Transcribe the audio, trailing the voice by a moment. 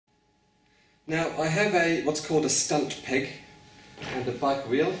Now I have what's called a stunt peg and a bike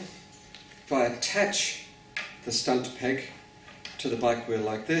wheel. If I attach the stunt peg to the bike wheel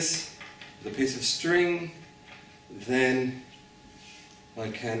like this, with a piece of string, then I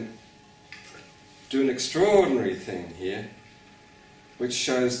can do an extraordinary thing here, which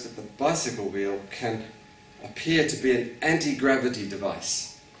shows that the bicycle wheel can appear to be an anti-gravity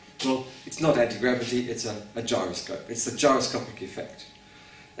device. Well, it's not anti-gravity, it's a gyroscope. It's the gyroscopic effect.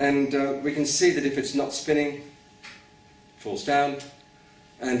 And we can see that if it's not spinning, it falls down,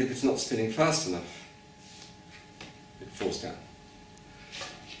 and if it's not spinning fast enough, it falls down.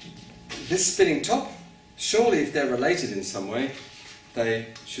 This spinning top, surely if they're related in some way,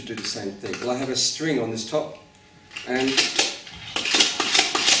 they should do the same thing. Well, I have a string on this top, and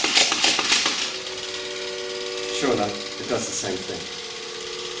sure enough, it does the same thing.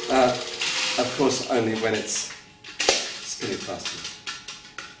 Of course, only when it's spinning fast enough.